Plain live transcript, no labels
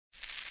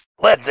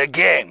Let the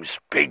games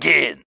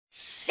begin.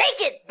 Shake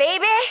it,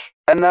 baby!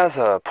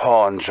 Another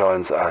pawn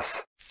joins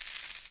us.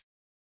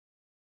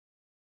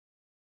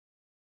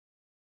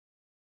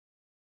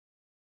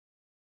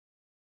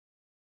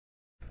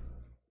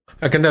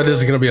 I can tell this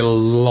is gonna be a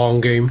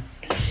long game.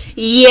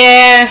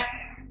 Yeah,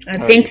 I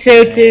think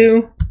so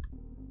too.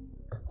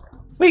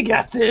 We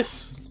got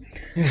this.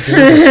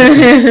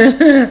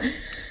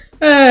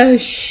 Oh,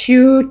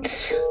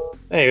 shoot.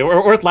 Hey,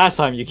 we're at last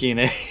time,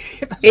 Yukine.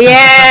 Yeah,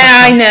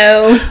 I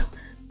know.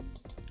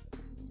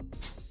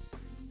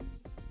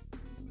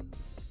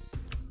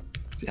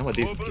 See, I'm a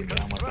decent keeper.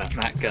 I'm with that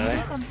Mac guy.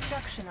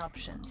 Construction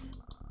options.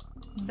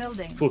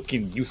 Building.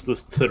 Fucking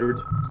useless third.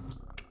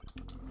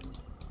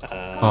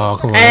 Oh,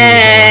 come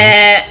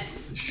on.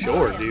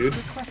 Sure, dude.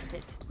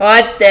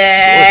 What the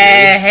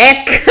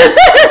heck?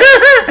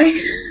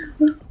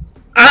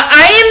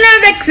 I am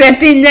not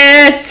accepting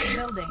that.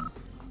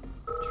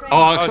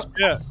 Oh,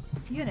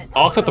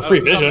 I'll accept the free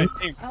vision.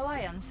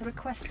 Alliance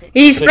requested.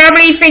 He's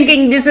probably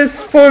thinking this is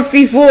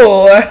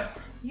 4v4.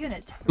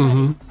 Unit.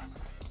 Mm-hmm.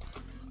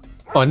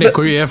 Oh, Nick,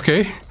 were you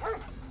AFK?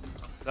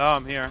 No,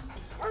 I'm here.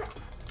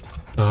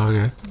 Oh,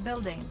 okay.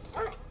 Building.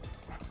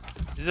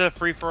 Is it a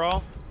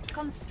free-for-all?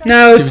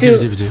 No, two.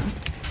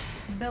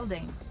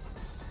 Building.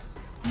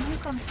 New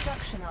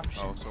construction options.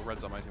 Oh, so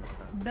red's on my team.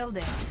 Okay.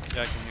 Building.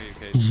 Yeah, I can hear you,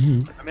 Kate.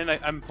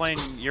 Mm-hmm. I'm playing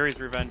Yuri's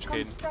Revenge,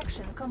 Caden.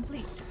 Construction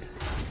complete.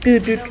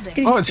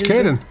 Oh, it's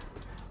Caden.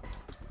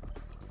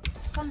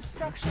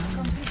 Construction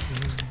complete.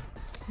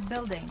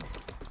 Building.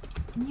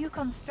 New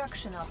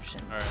construction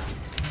options.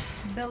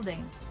 Alright.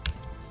 Building.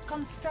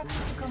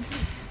 Construction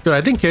complete. Dude,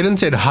 I think Caden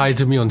said hi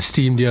to me on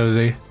Steam the other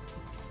day.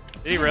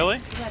 Did he really?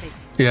 Ready.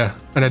 Yeah,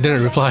 and I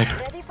didn't reply.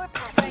 Ready for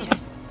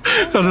passengers.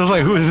 I was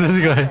like, who is this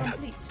guy?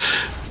 Complete.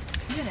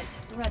 Unit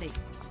ready.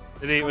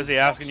 Was he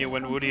asking you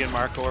when Woody and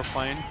Marco are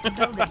playing?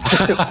 Building.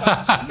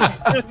 Unit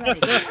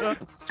ready.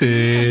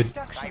 Dude.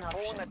 Construction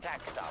options.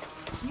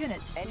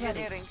 Unit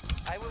ready.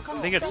 I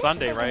think it's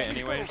Sunday, right?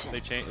 Anyways, they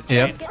changed.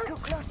 Yep.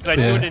 Cause I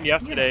tuned in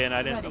yesterday and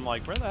I didn't. I'm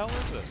like, where the hell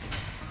is it?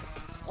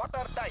 What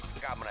are dice,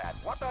 comrade?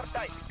 What are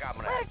dice,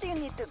 comrade? Where do you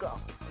need to go?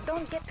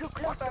 Don't get too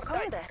close to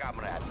combat.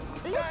 Comrade.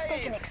 Let's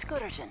take an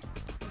excursion.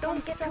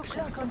 Don't get too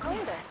close to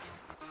combat.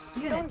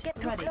 Don't Unit get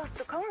too ready. close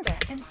to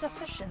combat.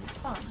 Insufficient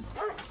funds.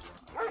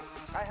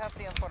 I have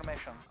the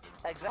information.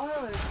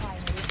 Oil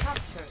refinery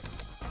captured.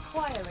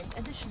 Acquiring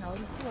additional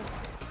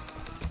resources.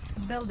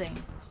 Building.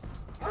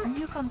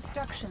 New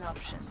construction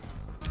options.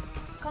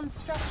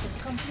 Construction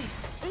complete.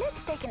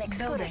 Let's take an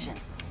excursion.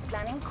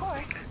 Planning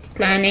course.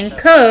 Planning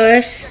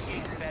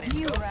course.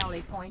 New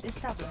rally point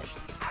established.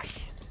 Hush.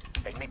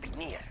 They may be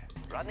near.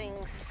 Running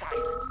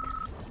silent.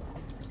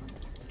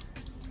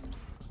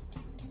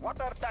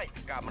 What are dice,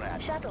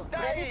 comrade? Shuttle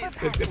ready for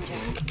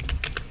passengers.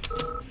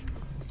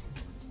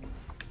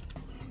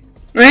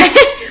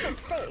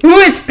 Who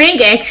is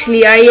pink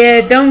actually?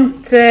 I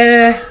don't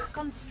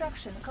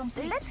Construction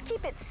complete. Let's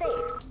keep it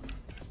safe.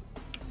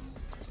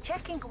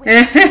 Checking with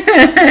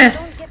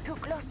Don't get too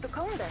close to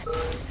combat.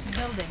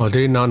 Building. Oh, did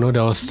you not know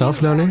there was stuff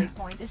down Rally there?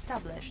 point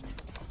established.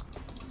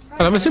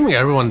 Well, I'm assuming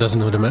everyone doesn't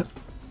know the map.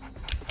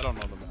 I don't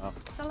know the map.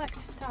 Select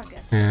target.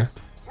 Yeah.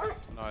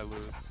 No, I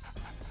lose.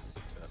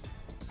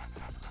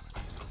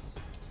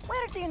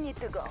 Where do you need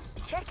to go?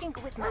 Checking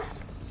with map.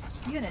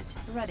 Unit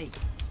ready.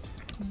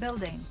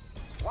 Building.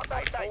 What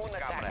are dice,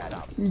 comrade?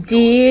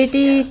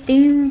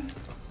 do.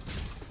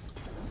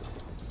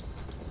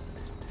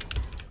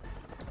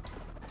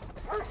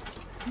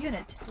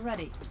 Unit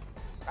ready.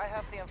 I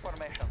have the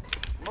information.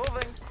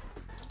 Moving.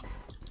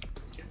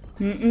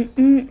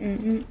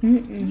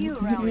 New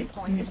rally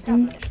point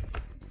established.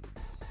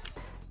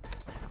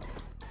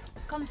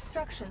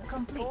 Construction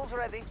complete. Tools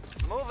ready.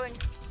 Moving.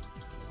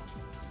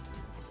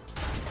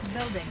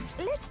 Building.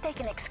 Let's take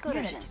an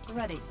excursion. Unit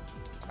ready.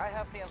 I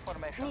have the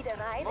information. Need a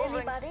ride, Moving.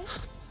 anybody?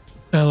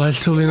 Well, I'm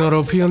totally not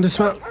OP on this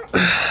map.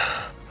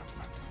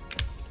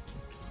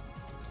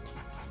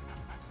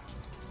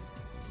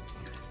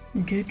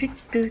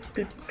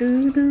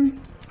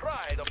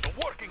 Pride of the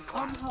working On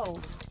class.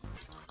 hold.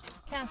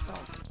 Cancel.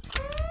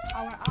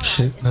 Our ally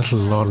Shit, is that's a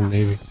under lot of attack.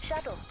 navy.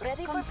 Shuttle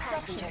ready for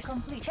Construction passengers.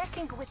 complete.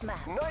 Checking with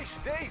map. Nice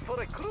day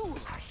for a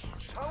cruise.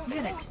 Sounds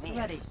Unit good.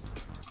 ready.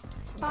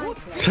 Spy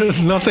plane.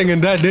 There's nothing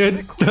in that,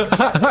 dude.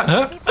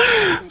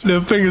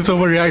 The thing is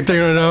overreacting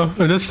right now.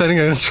 I'm just standing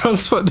in a strong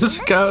spot to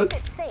scout. Keep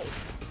it safe.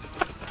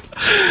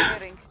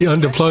 He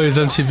undeploys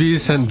MCVs,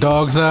 sent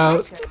dogs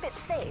out. Keep it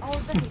safe. All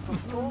vehicles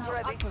will Tools now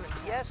ready. operate.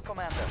 Yes,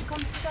 Commander.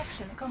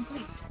 Construction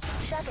complete.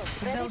 Shuttle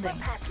ready Building.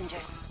 for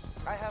passengers.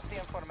 I have the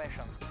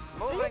information.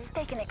 Moving. Let's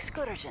take an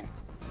excursion.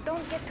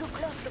 Don't get too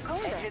close to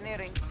combat.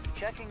 Engineering.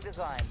 Checking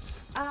design.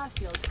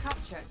 Airfield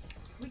captured.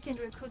 We can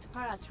recruit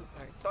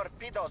paratroopers.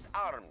 Torpedoes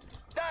armed.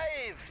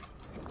 Dive!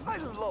 I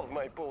love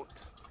my boat.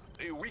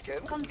 A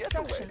weekend getaway.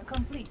 Construction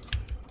complete.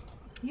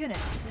 Unit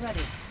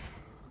ready.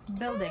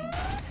 Building.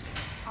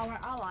 Our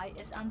ally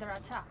is under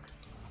attack.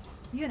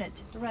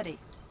 Unit ready.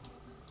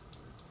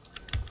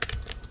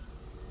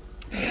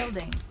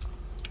 Building.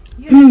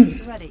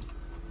 Unit ready.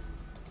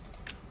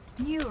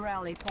 New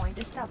rally point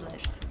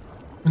established.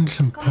 And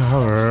some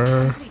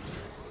power. Complete.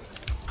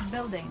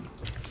 Building.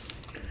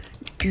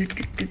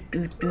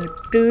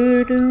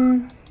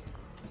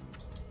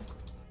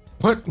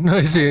 What? No,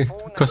 I see.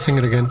 Go sing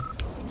it again.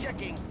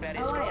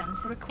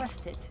 Alliance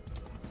requested.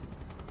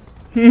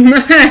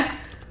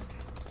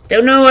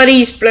 Don't know what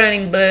he's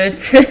planning, but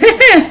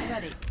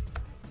Ready.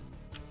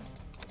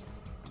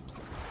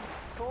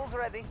 Tools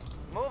ready.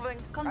 Moving.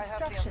 I have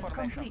the Construction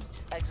information. complete.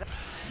 Exa-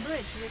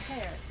 Bridge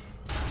repaired.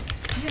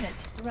 Unit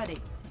ready.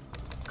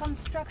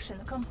 Construction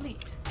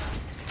complete.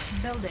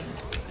 Building.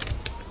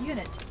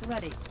 Unit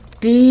ready.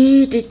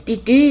 Let's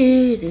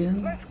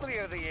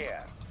clear the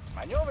air.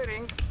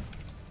 Maneuvering.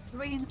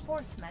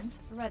 Reinforcements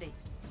ready.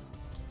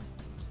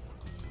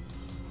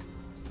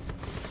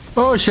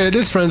 Oh shit,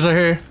 his friends are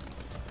here.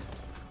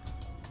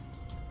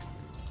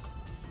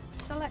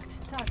 Select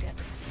target.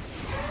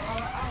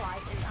 Our ally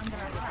is under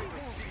attack.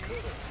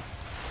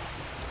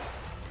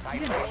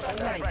 Unit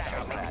ready.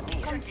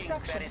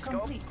 Construction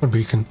complete. A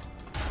beacon.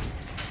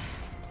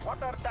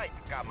 Watertight,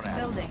 comrade.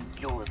 Building.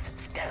 Use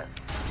stealth.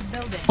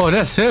 Building. Oh,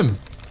 that's him.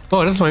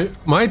 Oh, that's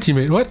my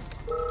teammate. What?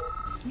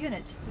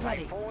 Unit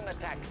ready. Phone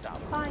attack down.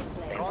 Spy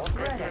plane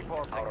ready.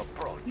 Our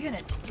approach.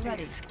 Unit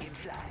ready.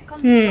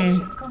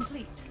 Construction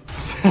complete.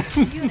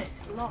 Unit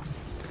lost.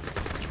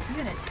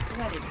 Unit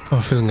ready. Oh,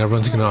 I'm feeling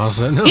everyone's gonna ask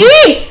that now.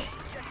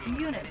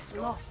 Unit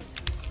lost.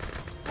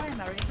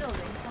 Primary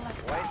building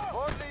selected.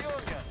 For the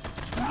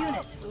Union.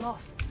 Unit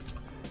lost.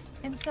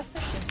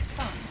 Insufficient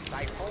funds.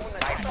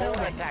 Typhoon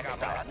attack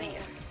down.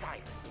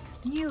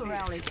 New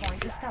rally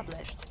point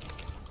established.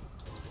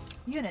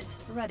 Unit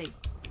ready.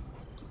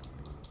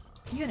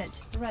 Unit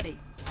ready.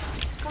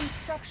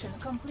 Construction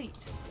complete.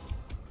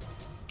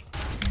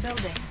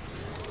 Building.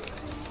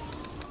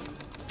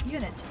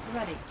 Unit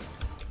ready.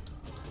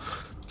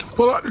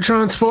 Pull out the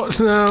transports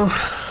now.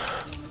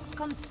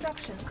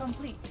 Construction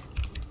complete.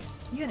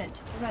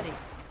 Unit ready.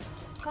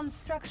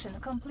 Construction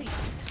complete.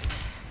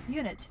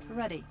 Unit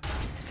ready.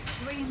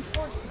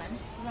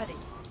 Reinforcements ready.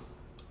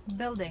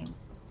 Building.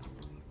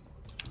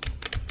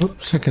 Oh,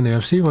 second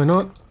AFC, why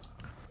not?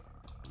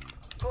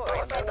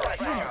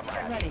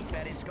 Unit ready.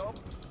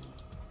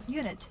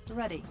 Unit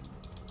ready.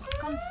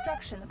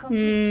 Construction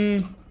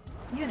complete.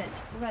 Unit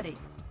ready.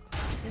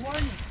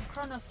 Warning,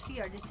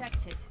 chronosphere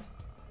detected.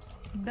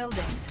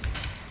 Building.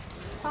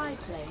 Spy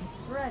plane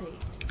ready.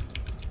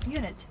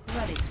 Unit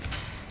ready.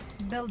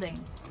 Building.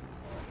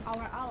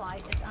 Our ally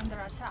is under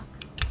attack.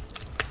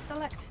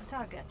 Select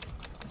target.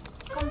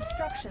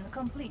 Construction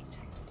complete.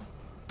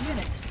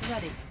 Unit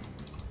ready.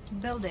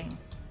 Building.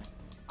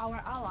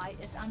 Our ally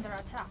is under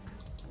attack.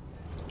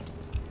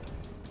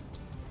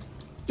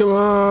 Come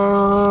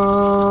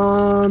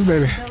on,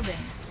 baby. Building.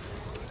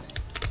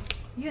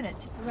 Unit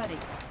ready.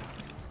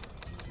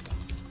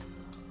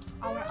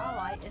 Our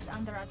ally is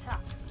under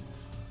attack.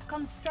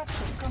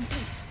 Construction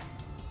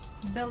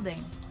complete.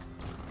 Building.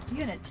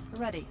 Unit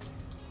ready.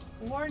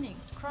 Warning,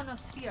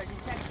 chronosphere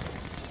detected.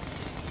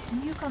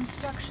 New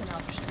construction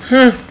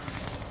options.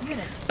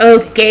 Unit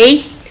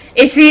okay.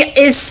 Is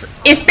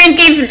Pink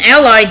even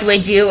allied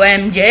with you,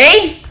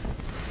 MJ?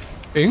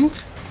 Pink?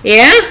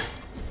 Yeah?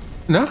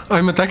 No,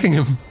 I'm attacking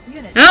him.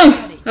 Unit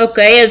Oh, ready.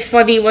 okay. I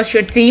thought he was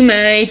your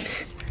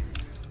teammate.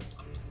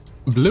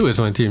 Blue is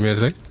my teammate, I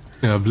think.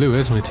 Yeah, blue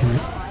is my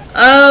teammate.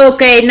 Oh,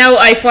 okay. No,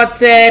 I thought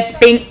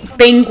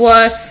Pink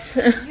was.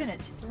 Unit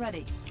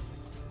ready.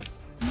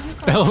 New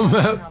Hell,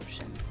 construction map.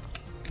 options.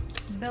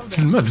 The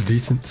Building. map's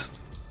decent.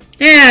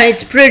 Yeah,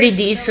 it's pretty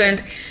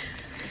decent.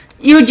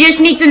 You just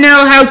need to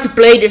know how to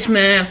play this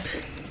map.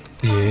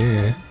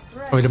 Yeah.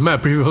 Oh, the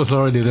map preview was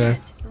already there.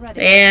 Unit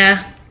ready.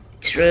 Yeah,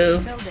 true.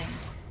 Building.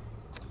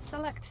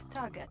 Select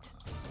target.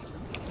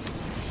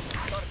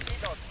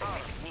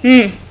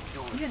 Hmm.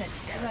 Unit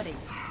ready.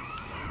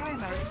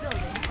 Primary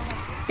building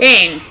selected.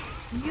 Dang.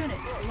 Unit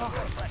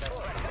lost.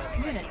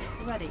 Unit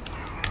ready.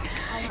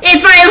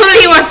 If I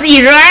only was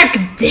Iraq,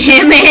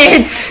 damn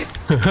it!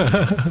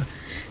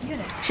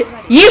 Unit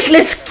ready.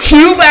 Useless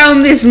Cuba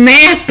on this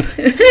map.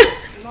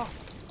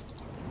 Lost.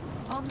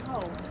 On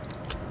hold.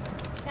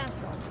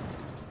 Cancel.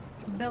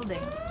 Building.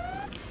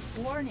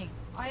 Warning.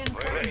 Iron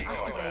curtain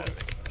activated.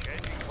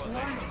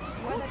 Warning.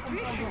 Weather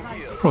control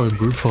device Probably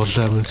brute force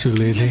that, I'm too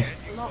lazy.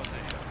 lost.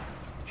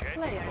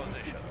 Player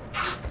defeated.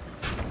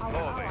 Our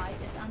ally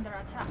is under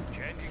attack.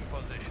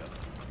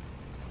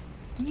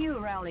 New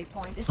rally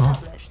point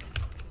established.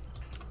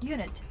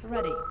 Unit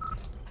ready.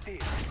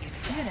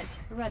 Unit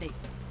ready.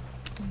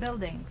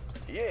 Building.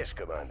 Yes,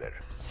 Commander.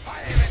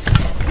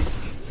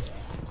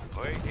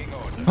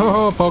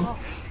 Oh, Pog.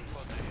 Lost.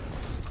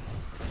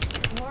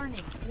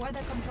 Warning.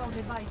 Weather control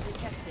device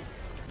detected.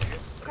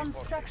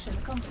 Construction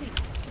complete.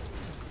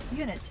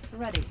 Unit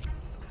ready.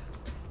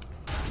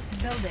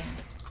 Building.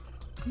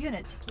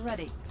 Unit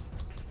ready.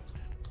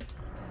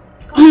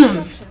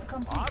 Construction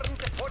complete.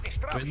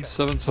 Win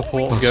 7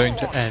 support going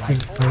to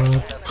end.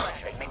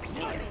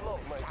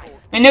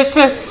 And this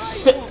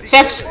is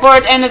Chef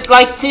Sport ended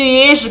like 2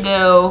 years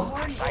ago.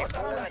 Warning.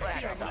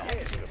 Chronosphere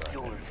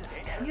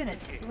detected. Unit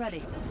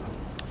ready.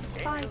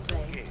 Spy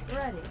plane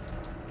ready.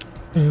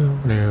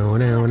 No, no,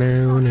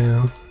 no,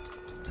 no.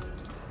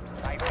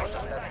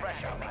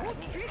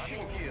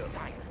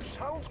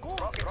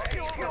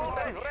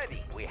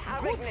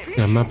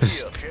 The map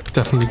is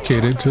definitely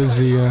catered towards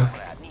the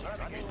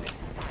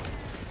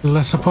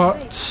lesser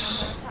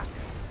parts.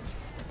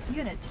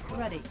 Unit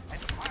ready.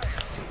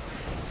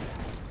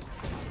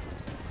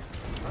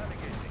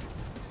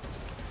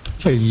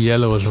 Okay,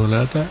 yellow is one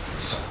at that.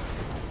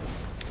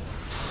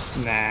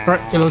 Nah.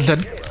 Right, yellow's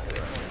dead.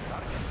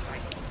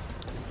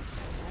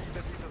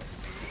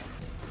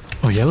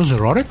 Oh, yellow's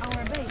erotic?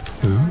 Our base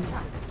is Ooh. under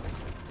attack.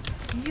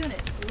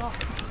 Unit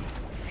lost.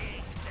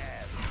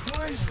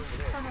 Warning,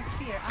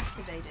 chronosphere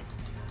activated.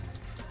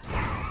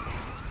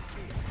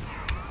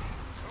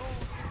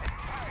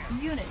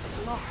 Unit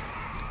lost.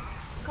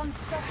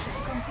 Construction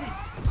complete.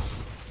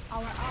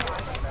 Our ally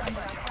is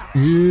under attack.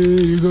 Yeah,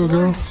 you go,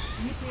 girl.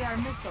 Nuclear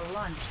missile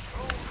launched.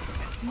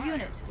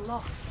 Unit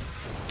lost.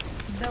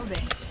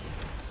 Building.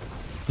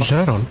 Is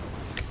that on?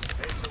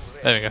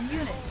 There we go.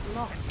 Unit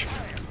lost.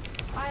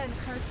 Iron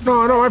curtain.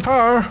 No, no, my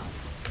power. Our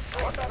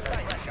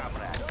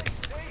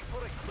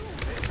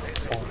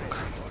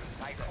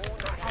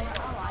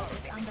ally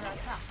is under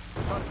attack.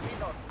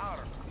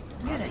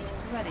 Unit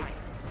ready.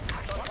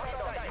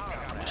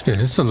 Shit,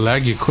 it's a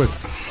laggy quick.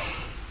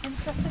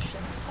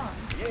 Insufficient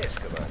funds.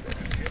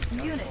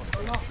 Unit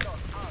lost.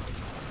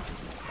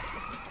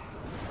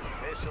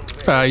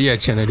 Yeah,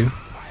 Chen, I do.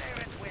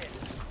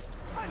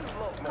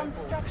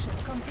 Construction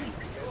complete.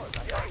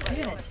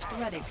 Unit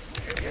ready.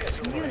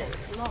 Unit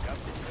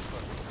lost.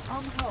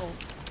 On hold.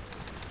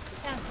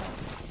 Cancel.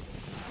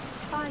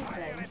 Spy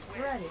plane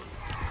ready.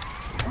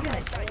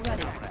 Unit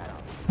ready.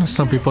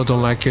 Some people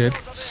don't like it,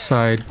 so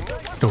I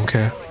don't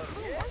care.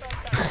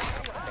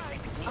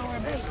 Our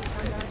base is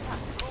under attack.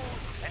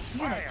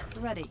 Unit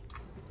ready.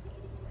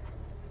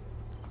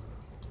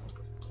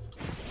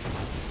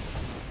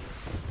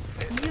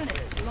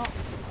 Unit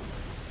lost.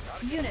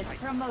 Unit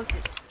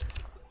promoted.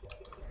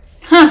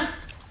 Huh.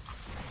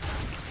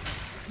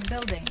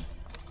 Building.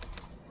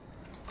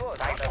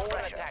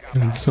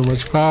 So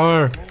much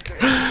power.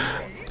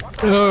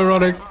 Oh,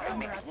 erotic.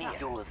 Under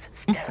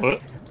attack.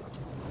 What?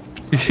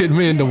 You hit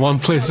me in the one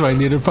place where I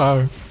needed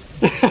power.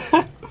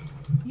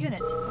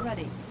 Unit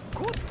ready.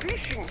 Good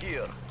fishing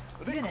here.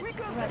 Unit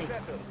ready.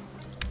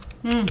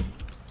 Hmm.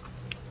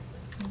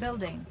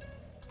 Building.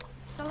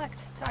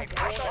 Select target.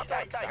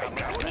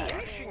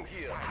 Fishing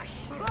here.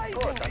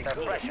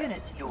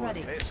 Unit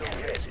ready.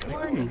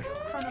 Warning.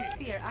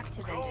 Chronosphere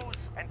activated.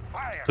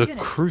 The Unit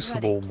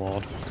Crucible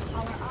mod.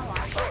 Our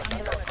ally is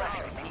under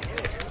attack.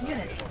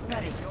 Unit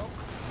ready.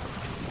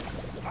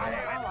 Our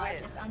ally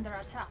is under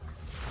attack.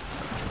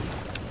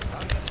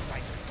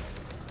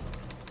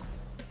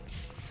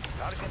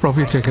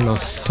 Probably taking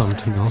out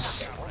something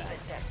else.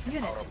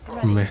 Unit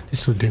ready. Meh,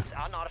 this will do.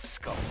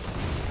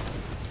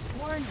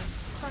 Warning.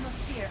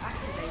 Chronosphere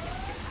activated.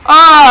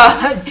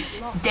 Oh,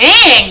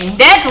 dang!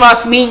 That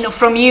was mean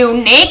from you,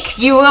 Nick.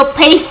 You will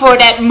pay for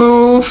that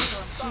move.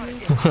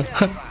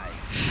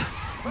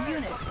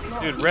 Unit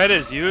lost. Dude, red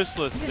is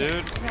useless,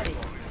 dude. Ready.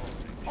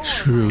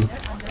 True.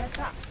 Under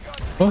attack.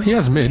 Oh, he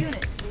has mid.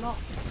 Unit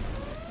lost.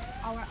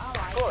 Our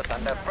ally is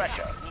Under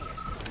pressure.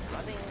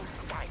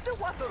 The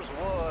water's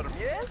warm,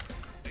 yes?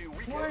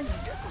 warning.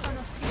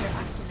 Chronosphere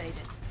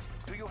activated.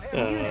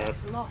 Unit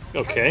lost.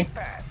 Okay.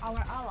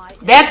 Our ally is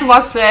That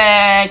was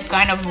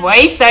kind of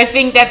waste, I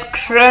think, that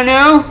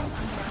chrono.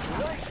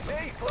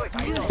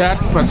 That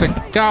was a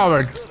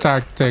coward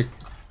tactic.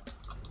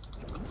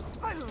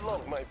 I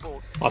love my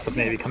boat. Lots of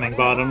navy coming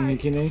bottom,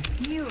 Kini.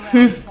 new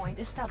rally point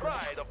established.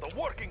 Pride of the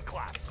working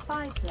class.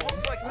 Spy plane.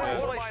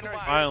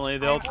 Finally,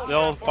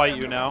 they'll fight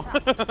you now.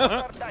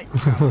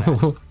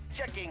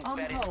 Checking On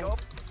periscope.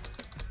 hold.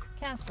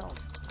 Cancelled.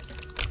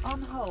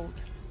 On hold.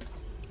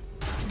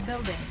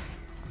 Building.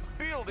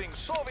 Building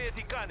Soviet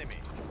economy.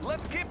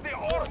 Let's keep the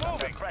ore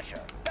moving.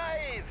 Pressure.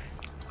 Dive.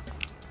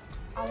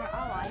 Our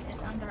ally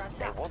is under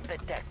attack. Won't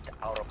detect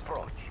our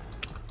approach.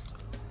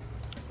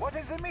 What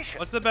is the mission?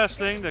 What's the best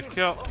thing to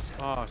kill?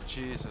 Oh,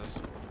 Jesus.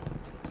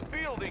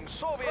 Building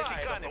Soviet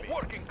economy.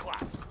 Working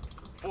class.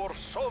 For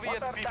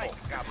Soviet people.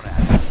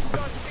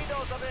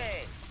 Torpedoes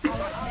away. Our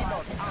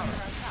ally is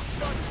under attack.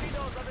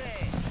 Torpedoes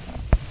away.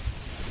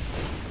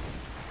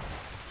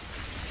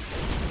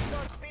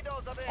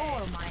 Torpedoes away.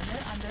 Ore miner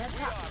under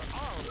attack.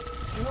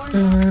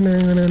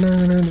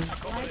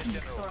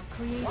 Lightning storm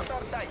created.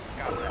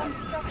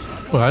 Construction.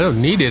 Well, I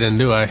don't need it, and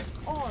do I?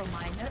 Ore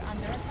miner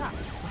under attack.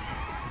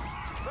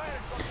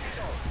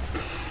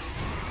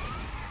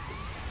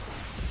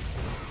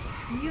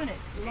 Unit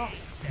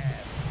lost.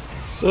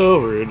 So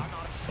rude.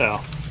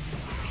 Oh.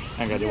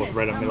 I gotta deal with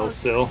red in the middle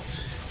still.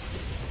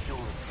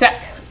 So,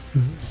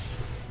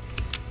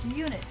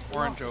 Unit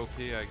Orange lost. OP,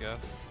 I guess.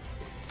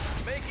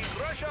 Making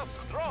Russia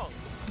strong.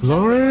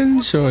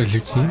 Lawrence or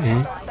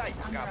Zucchini?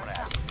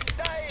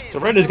 So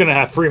red is gonna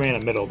have free man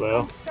in middle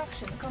though.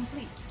 Construction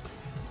complete.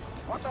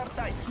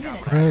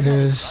 Unit Red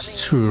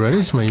is true. Red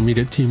is my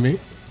immediate teammate.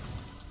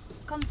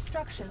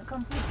 construction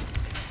complete.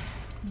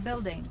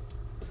 Building.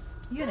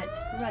 Unit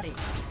ready.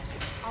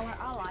 Our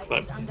ally is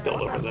That under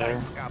build over attack.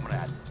 there.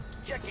 Comrade.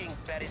 Checking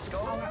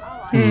periscope. Our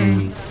ally Hmm. is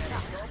under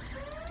attack.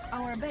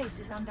 Our base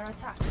is under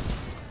attack.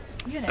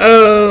 Unit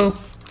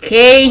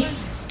Okay.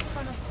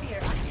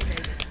 chronosphere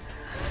activated.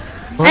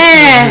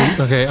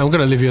 Okay, I'm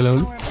gonna leave you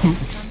alone. Our base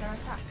is under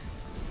attack.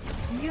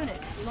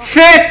 Unit lost.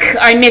 Fuck,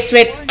 I missed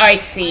with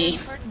icy.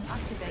 Curtain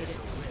activated.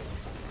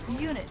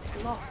 Unit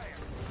lost.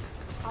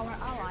 Our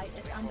ally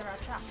is under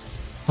attack.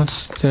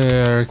 What's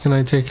there? Can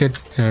I take it?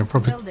 Yeah, I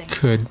probably Building.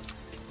 could.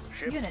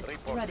 Unit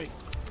ready.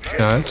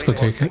 Yeah, let's go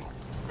take it.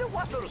 The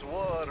water's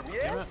warm,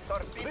 yes?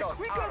 Torpedo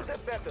quicker the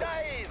better.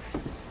 Dive!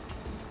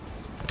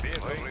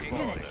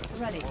 Unit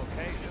ready.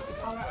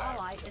 Our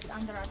ally is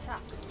under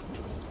attack.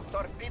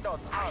 Torpedo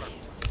armed.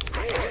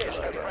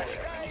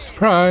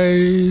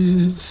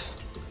 Surprise!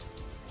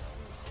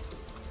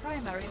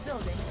 Primary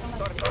building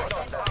selected.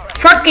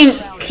 Fucking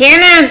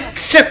cannon,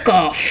 fuck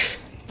off.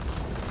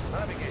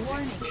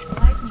 Warning,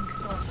 lightning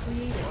storm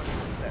created.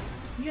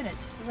 Unit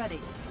ready.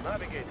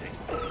 Navigating.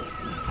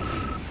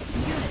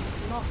 Unit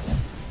lost.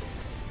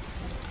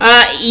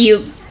 You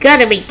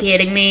gotta be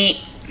kidding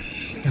me.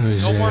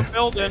 Who's No more there?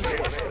 building,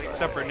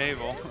 except for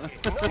naval.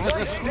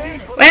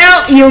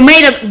 Well, you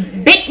made a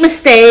big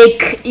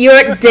mistake.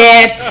 You're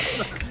dead.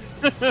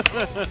 I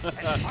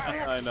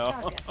know.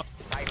 Oh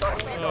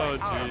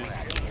jeez,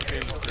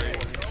 game's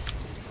crazy.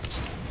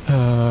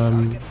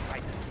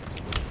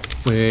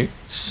 Wait.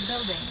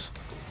 Building.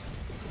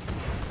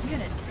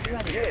 Unit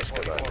ready. Yes,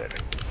 Commander.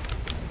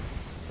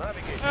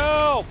 Navigating.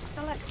 Help!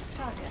 Select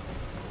target.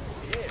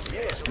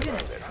 Yes,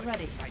 Unit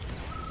ready.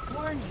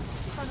 Warning,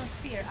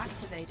 chronosphere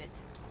activated.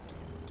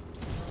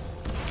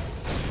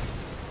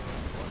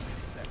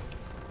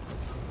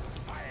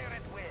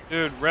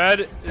 Dude,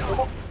 red.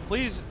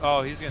 Please.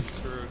 Oh, he's getting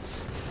screwed.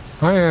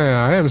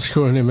 I am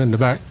screwing him in the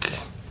back.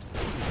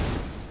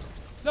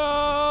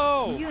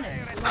 No!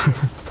 Unit lost.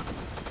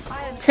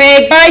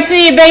 Say bye to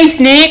your base,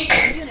 Nick.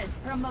 Unit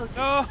promoted.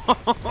 No!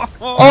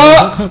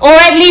 Or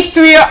at least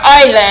to your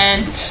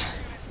island.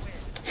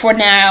 For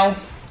now.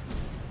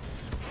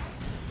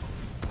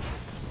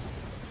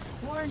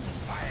 Warning,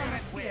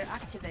 chronosphere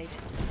activated.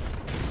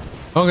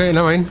 Okay,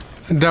 never mind.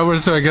 That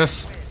was, I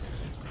guess.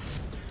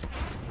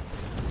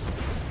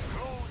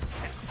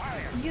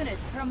 Unit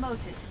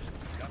promoted.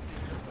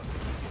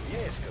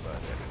 Yes,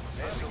 Commander.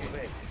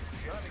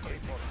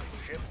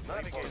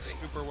 Navigating.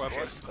 Super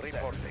weapon.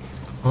 Reporting.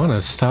 I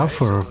wanna stop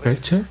for a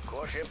picture.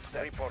 Core ships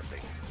reporting.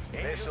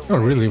 Not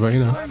really, but you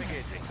know.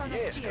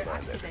 Chronosphere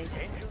activated.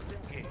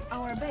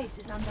 Our base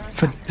is under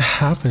If it attack.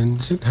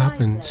 happens, it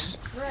happens.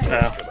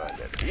 Yeah.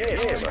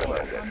 Yes, Our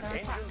Commander. base is under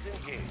attack.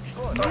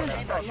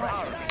 Unit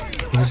lost.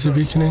 Where's the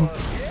beaconing? Our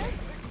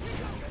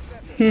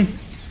base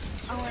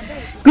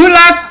is Good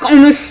luck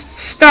on the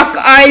stuck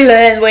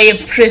island where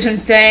you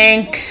prison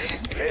tanks.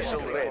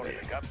 Vessel ready.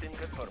 Captain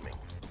confirming.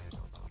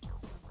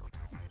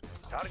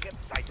 Target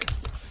sighted.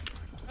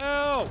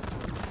 Help!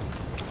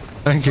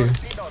 Thank you. Ready.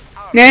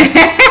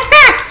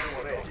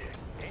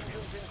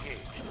 Engines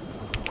engaged.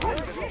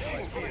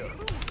 Position here.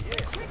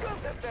 Yes, we got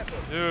the better.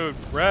 Dude,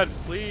 red,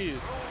 please.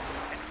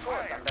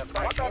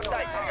 What on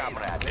sight,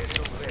 comrade?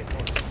 Vessel ready.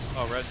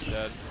 Oh, red's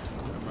dead.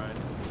 Never mind.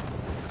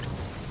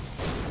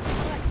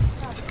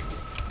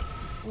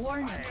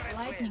 warning,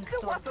 lightning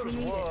storm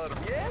created. Warm,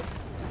 yes?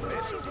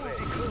 Vessel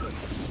ready.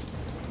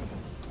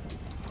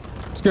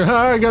 Good.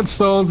 I got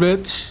stolen,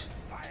 bitch.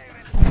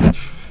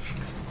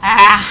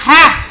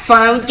 Aha!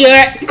 Found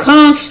your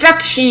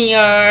construction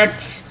yard.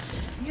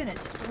 Unit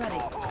ready.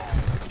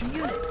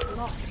 Unit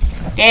lost.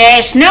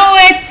 There's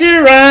nowhere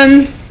to run.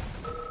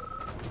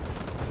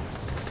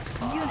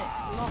 Unit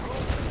lost.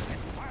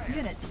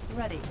 Unit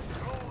ready.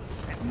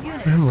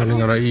 Unit I'm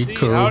running out of See,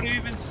 eco. how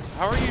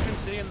are you even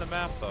seeing the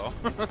map though?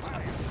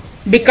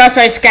 Because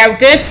I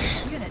scouted.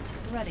 unit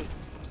ready.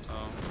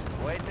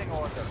 Waiting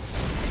order.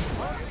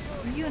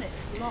 Unit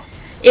lost.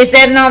 Is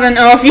that not an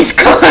obvious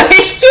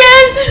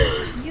question?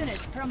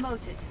 Unit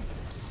promoted.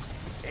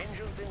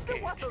 Engines engaged. The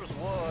water's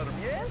warm,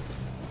 yes?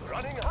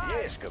 Running high.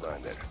 Yes,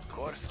 Commander.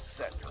 Course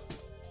set.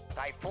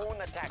 Typhoon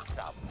attack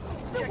sub.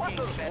 The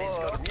water's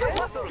warm, yes? The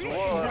water's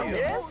warm,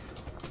 yes?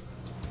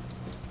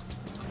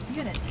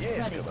 Unit Yes,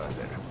 ready.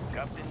 Commander.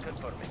 Captain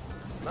confirming.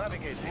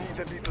 Navigating. Need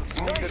a little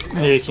speed.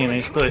 Hey, you can't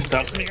really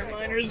stop some of your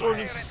miners or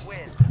just...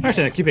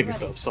 Actually, no, keep making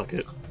subs, fuck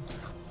it.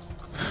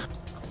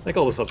 Make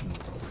all this up.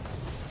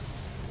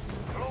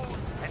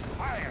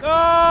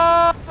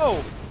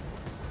 No!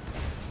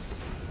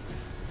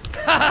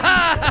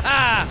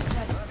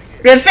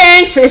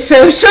 Revenge is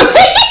so sweet.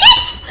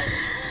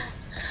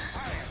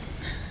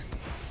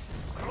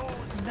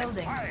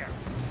 Building.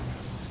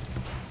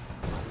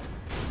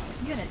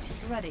 Unit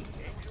ready.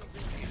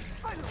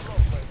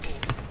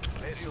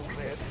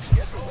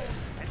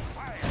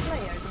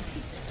 Player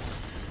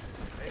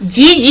defeated.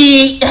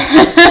 GG.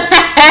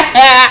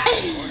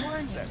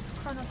 Warning,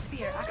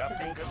 chronosphere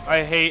activated.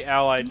 I hate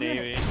Allied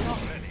Navy. Unit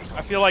lost.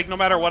 I feel like no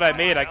matter what I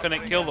made, I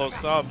couldn't kill those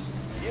subs.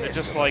 They're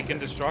just like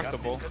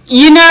indestructible.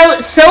 You know,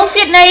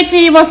 Soviet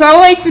Navy was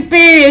always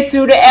superior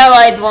to the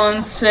Allied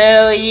ones,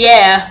 so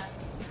yeah.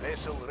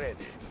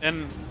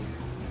 And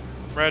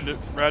Red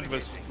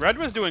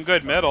was doing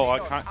good middle,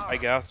 I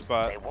guess,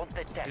 but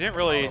he didn't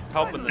really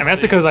help in the. And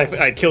that's because I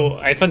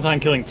spent time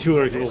killing 2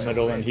 other people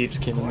middle, and he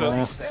just came in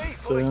last.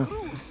 So.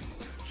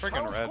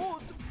 Freaking Red.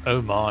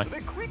 Oh my.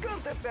 The quicker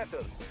the better.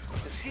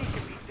 The sea can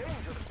be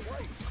dangerous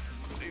twice.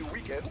 The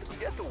weekend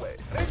getaway.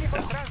 Ready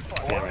for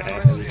transport. Yeah, right, I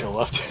have no recall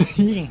left.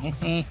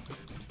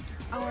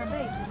 Our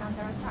base is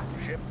under attack.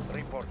 Ship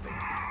reporting.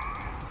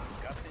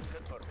 Captain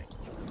confirming.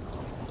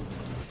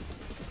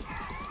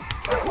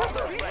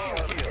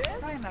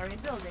 Primary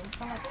building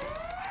selected.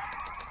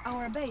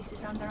 Our base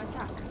is under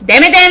attack.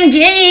 Damn it,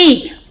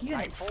 MG!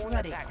 Unit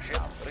ready.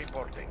 Ship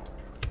reporting.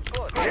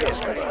 Our base is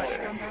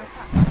under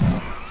attack.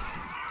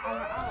 Our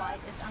ally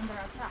is under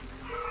attack.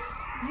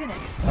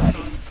 Unit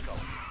ready.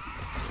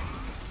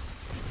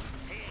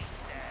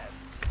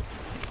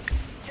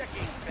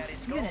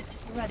 Unit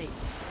ready.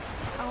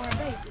 Our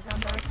base is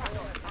under attack.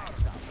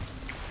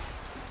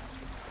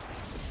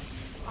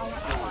 Our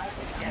ally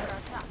is under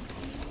attack.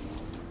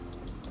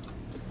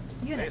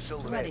 Unit Vessel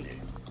ready.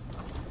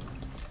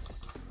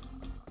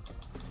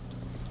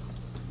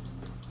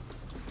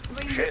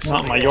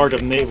 Not my yard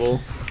of naval.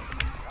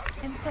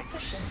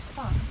 Insufficient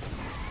funds.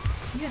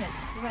 Unit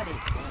ready.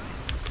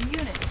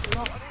 Unit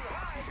lost.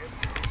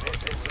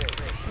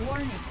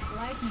 Warning,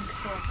 lightning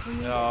storm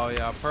created. Oh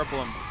yeah, purple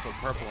and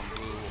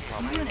blue will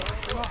probably.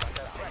 Unit lost.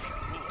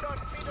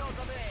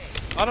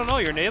 I don't know.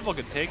 Your naval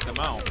could take them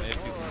out if you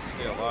can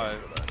stay alive.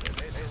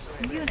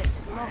 Unit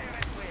lost.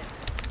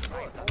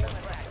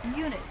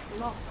 Unit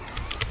lost.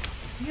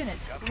 Unit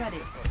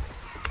ready.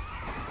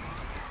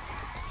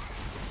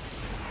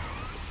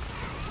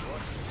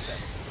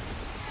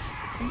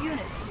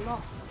 Unit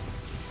lost.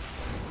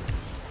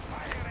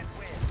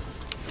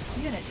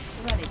 Unit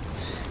ready.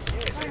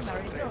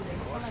 Primary building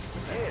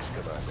selected. Yes,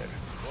 Commander.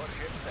 Core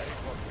ship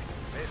reporting.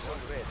 Vessel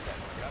ready.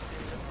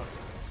 Captain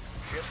confirming.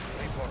 Ship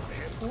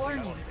reporting.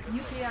 Warning,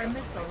 nuclear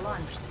missile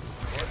launched.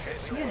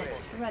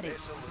 Unit ready.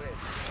 Vessel ready.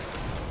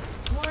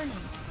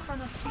 Warning,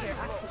 chronosphere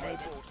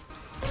activated.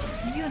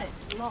 Unit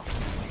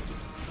lost.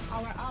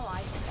 Our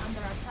ally is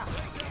under attack.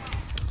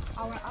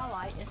 Our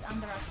ally is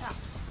under attack.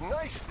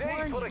 Nice day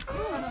Warning, for a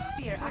cruise.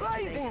 chronosphere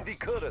Riding activated. the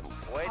current.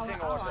 Waiting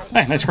Our order.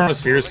 ally Hey, nice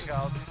chronospheres. Going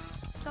out.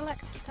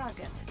 select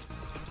target.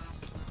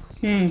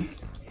 Hmm.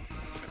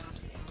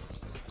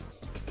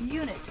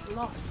 Unit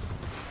lost.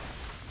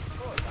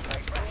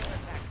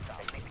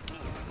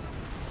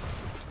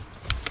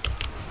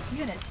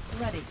 Unit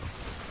ready.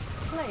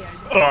 Player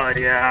Oh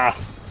yeah.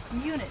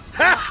 unit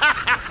lost.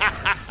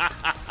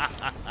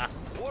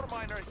 War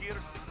miner here.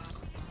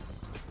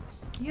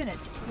 Unit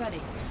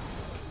ready.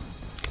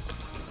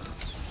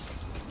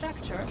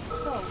 Structure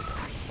sold.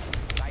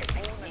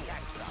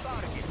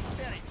 Target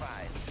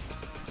verified.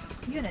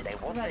 Unit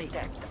ready.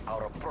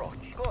 Our approach.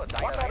 Good.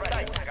 What are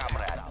they,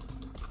 comrade?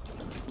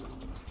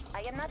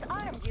 I am not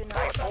armed, you know.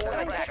 I Don't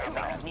own get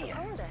that, to me. near.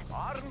 Own that.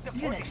 Armed for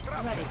Unit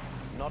destruction. ready.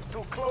 Not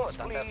too close,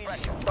 please.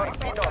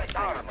 Torpedo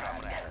down,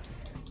 comrade.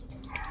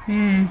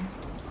 Hmm.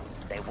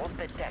 They won't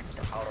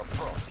detect our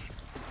approach.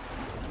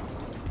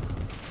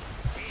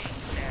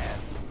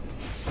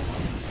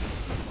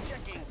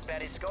 Checking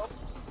periscope.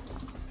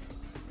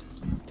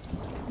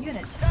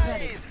 Unit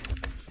ready.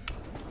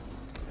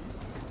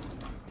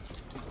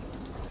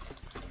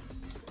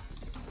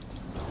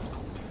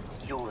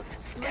 Use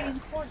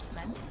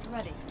Reinforcements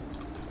ready.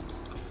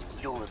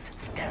 Use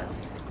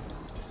stealth.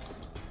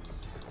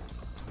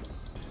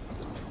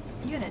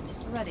 Unit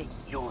ready.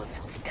 Use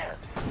stealth.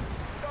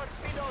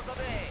 Torpedoes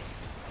away.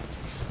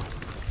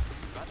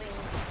 Running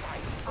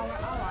sight. Our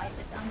ally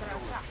is under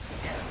attack.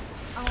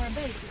 Our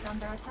base is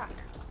under attack.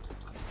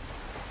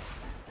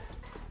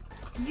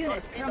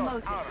 Unit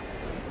promoted.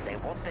 They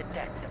won't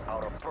detect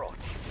our approach.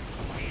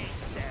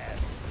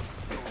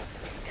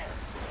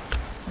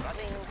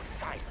 Running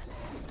silent.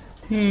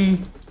 Hmm.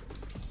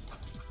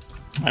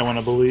 I want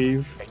to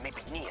believe. They may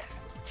be near.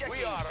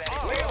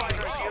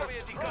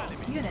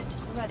 Unit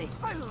ready.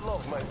 I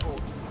love my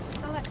boat.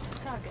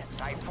 Select target.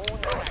 Typhoon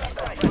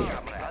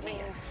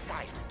running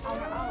silent. Our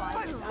ally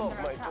I is love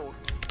under my attack. boat.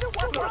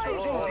 What are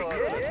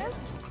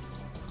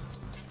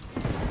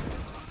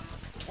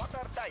What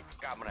are they,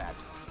 comrade?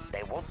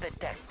 They won't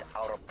detect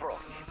our approach.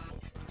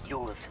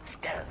 Use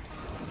stealth.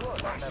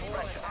 Under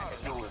pressure.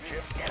 Use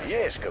stealth.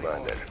 Yes,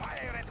 Commander.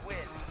 Fire at will.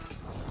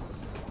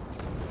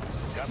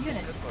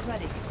 Unit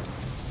ready.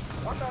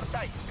 What are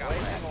they,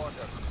 comrade?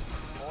 Order.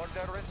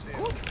 Order received.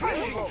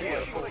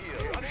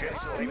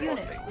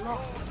 Unit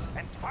lost.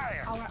 And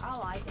fire. Our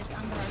ally is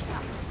under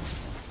attack.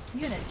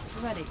 Unit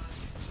ready.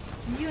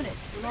 Unit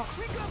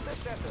lost.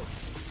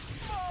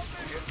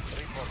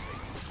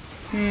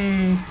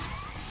 Hmm.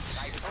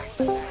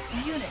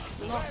 Unit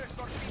lost.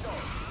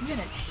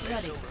 Unit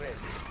ready.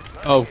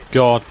 Oh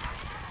god.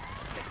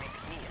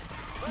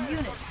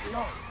 Unit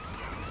lost.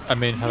 I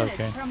mean, hello, Unit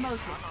game. promoted.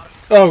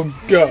 Oh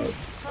god.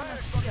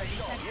 Chronosphere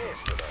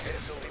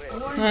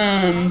detected. Warning,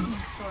 Hmm. lightning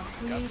storm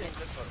created.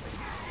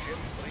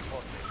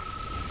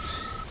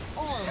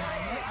 All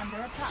miner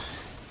under attack.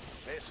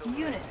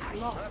 Unit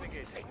lost.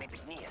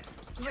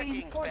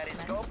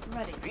 Reinforcements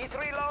ready.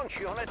 V3 launch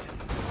unit.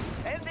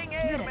 Ending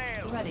air Unit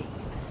mail. ready.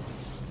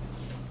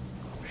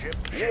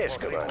 Yes,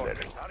 Commander.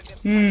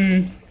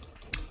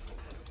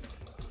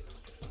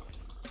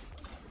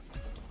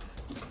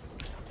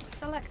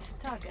 Select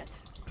target.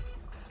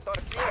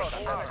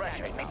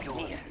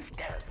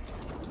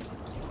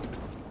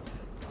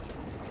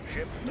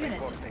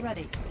 Unit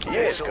ready.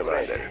 Yes,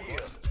 Commander.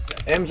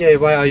 MJ,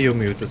 why are you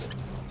muted?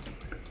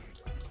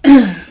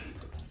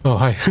 Oh,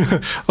 hi.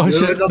 Oh, You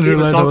shit. did not I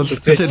realized I even was.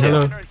 talk I to said Fish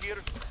hello. Firing.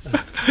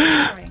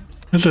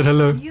 I said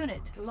hello. Unit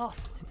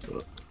lost.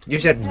 You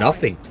said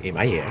nothing in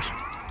my ears.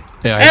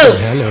 Yeah, I said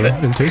hello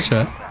in Twitch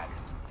chat.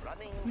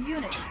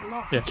 Unit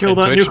lost. Yeah, kill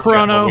that new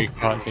Chrono.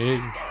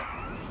 Unit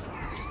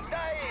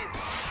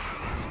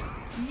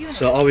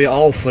So are we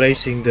all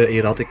racing the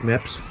erratic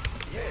maps?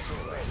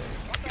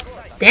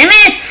 Damn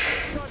it!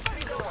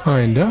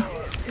 Kinda.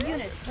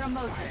 Unit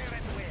promoted.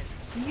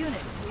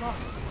 Unit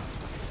lost.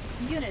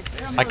 Unit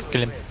I promoted.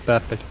 kill him.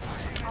 Purple.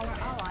 Our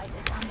ally is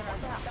under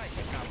attack.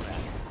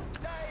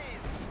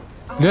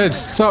 Dude,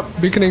 stop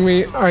beaconing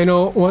me. I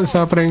know what's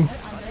happening. Under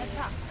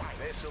attack.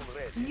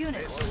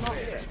 Unit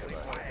lost.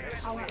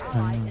 Our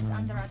ally is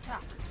under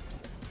attack.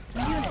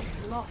 Unit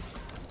lost.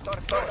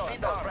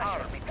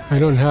 I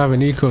don't have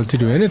an eco to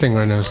do anything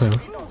right now, so.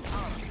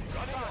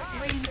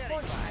 Reinforcements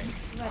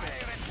ready.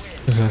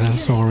 Because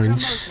that's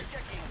orange.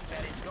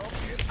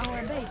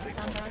 Our base is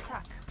under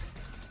attack.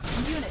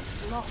 Unit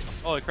lost.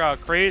 Holy crap,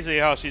 crazy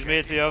how she's made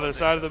it to the other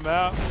side of the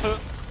map.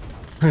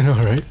 I know,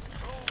 right?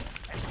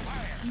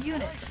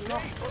 Unit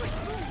lost.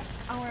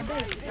 Our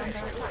base is under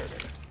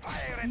attack.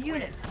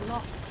 Unit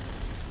lost.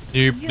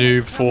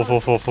 Noob, 4.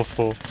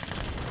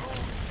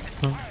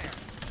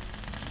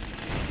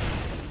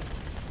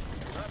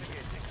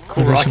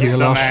 Oh, that should be Rocky's the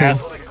last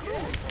dumbass.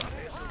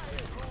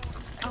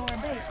 Our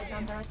base is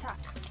under attack.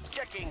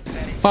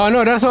 Oh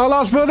no, that's our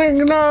last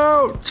building!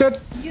 No! Shit!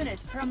 Unit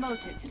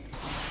promoted.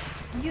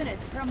 Unit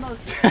promoted.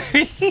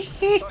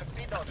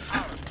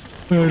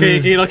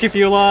 Okay, I'll keep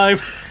you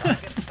alive.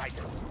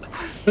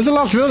 It's the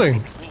last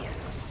building!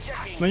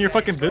 None of your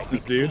fucking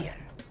business, dude.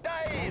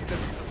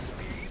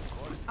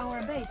 Our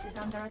base is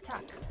under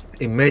attack.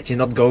 Imagine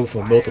not going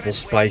for multiple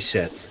spy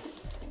sets.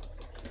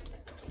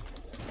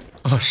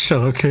 Oh,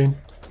 Shadow King.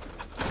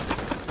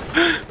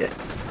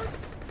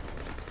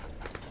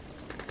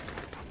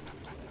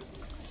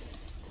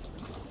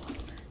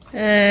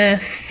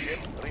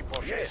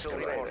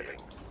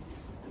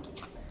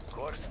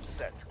 Course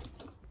set.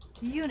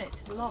 Unit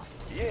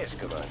lost. Yes,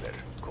 Commander.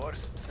 Course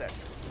set.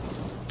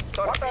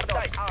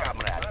 Torpedo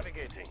comrade.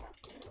 Navigating.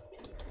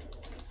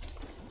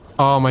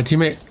 Oh, my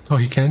teammate. Oh,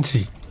 he can't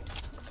see.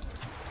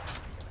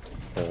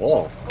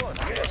 Oh.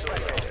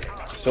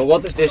 So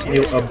what is this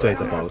new update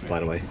about, by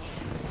the way?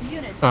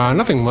 Unit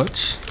Nothing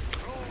much.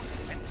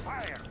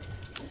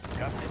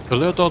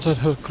 Alert out at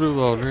her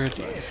crew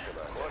already.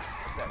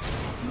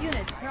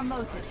 unit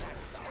promoted.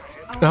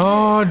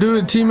 Oh,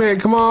 dude, teammate,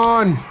 come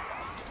on!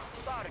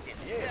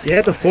 You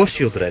had the force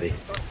shield ready.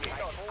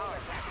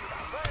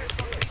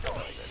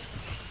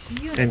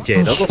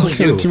 MJ, that I wasn't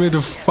the you. teammate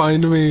to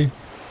find me.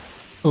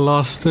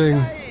 Last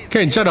thing.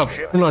 Kane, shut up.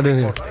 I'm not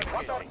doing it.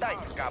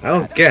 I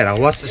don't care, I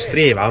watched the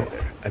stream, I'm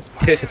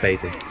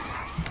anticipating.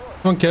 I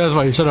don't care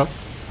about you, shut up.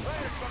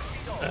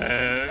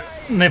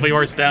 Naval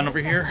Yard's down over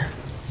here.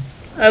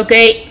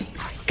 Okay.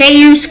 Can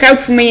you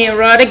scout for me,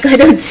 Erotic? I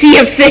don't see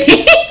a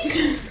thing.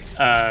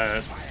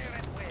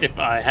 If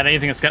I had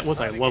anything to scout with,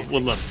 I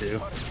would love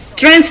to.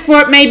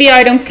 Transport, maybe,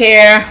 I don't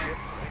care.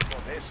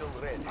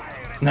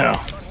 No.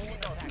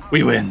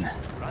 We win.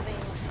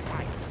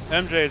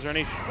 MJ, is there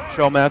any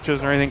shell matches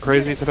or anything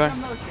crazy today?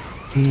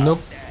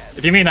 Nope.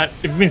 If you mean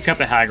scout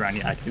the high ground,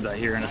 yeah, I can do that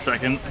here in a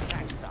second.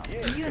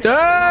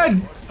 Dad!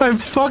 I'm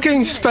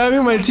fucking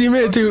spamming my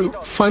teammate to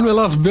find my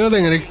last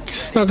building and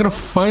it's not gonna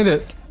find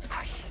it.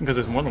 Because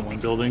there's more than one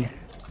building.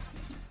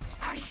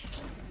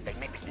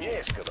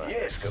 Yes, Commander.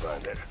 Yes,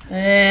 Commander.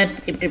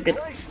 Blip, blip, blip.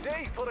 Nice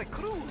day for a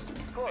cruise.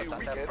 Course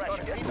under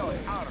pressure.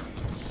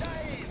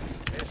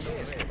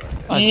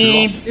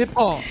 If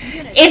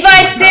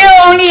I still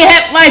only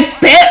had my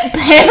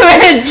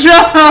parents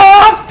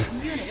drop!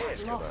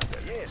 Unit lost.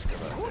 Yes,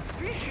 Commander. Good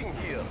fishing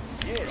here.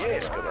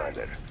 Yes,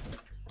 Commander.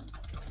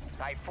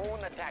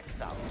 Typhoon attack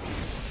south.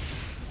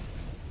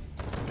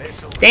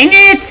 Dang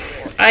it!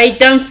 I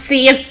don't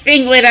see a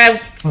thing without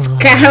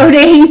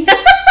scouting.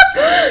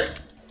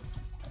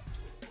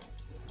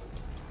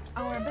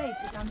 Our base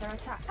is under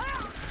attack.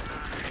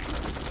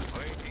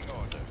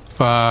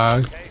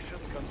 Fuck.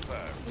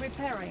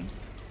 Repairing.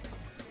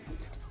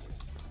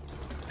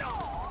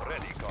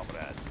 Ready,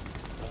 comrade.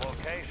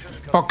 Location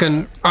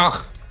Fucking.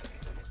 Ugh.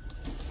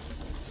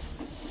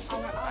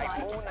 Our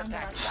ally is under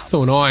attack.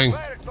 So annoying.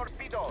 fire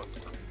torpedoes.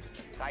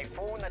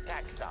 Typhoon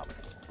attack south.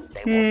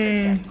 They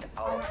won't detect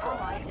our Our approach.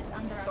 ally is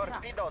under attack.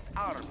 Torpedoes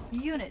armed.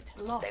 Unit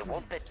lost. They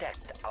won't detect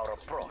our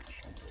approach.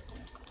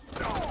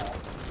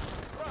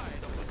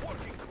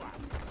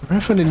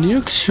 Ready for the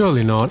nuke?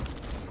 Surely not.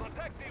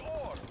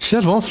 She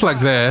has one flag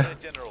there.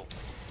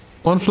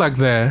 One flag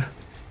there.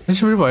 They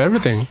should worry about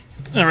everything.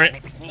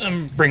 Alright.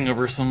 I'm bringing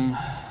over some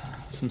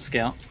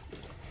scout.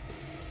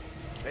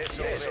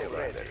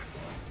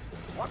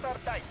 Water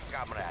tight,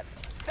 comrade.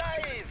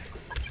 Dive!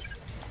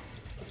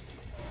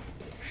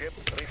 Ship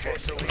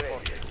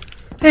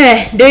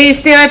ready. Do you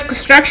still have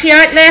construction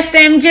yard left,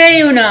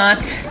 MJ, or not?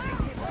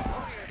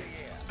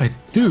 I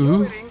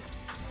do,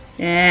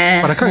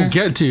 Yeah. but I can't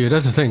get to you.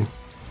 That's the thing.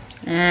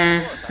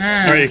 Alright,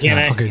 you can't.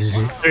 Yeah, fuck it,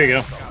 GG. There you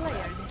go.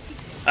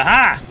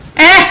 Aha!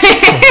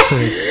 Fuck's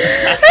sake.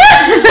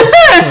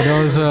 So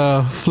there was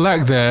a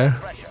flag there,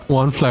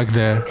 one flag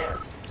there.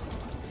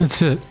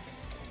 That's it.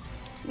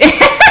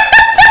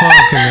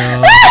 Fucking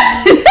hell.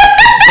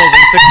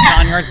 Building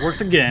 69 yards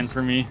works again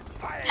for me.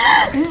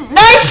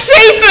 Nice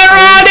shape,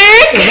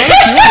 Ironic!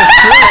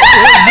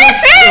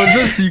 It was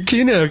just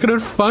Yukina. I couldn't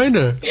find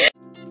her.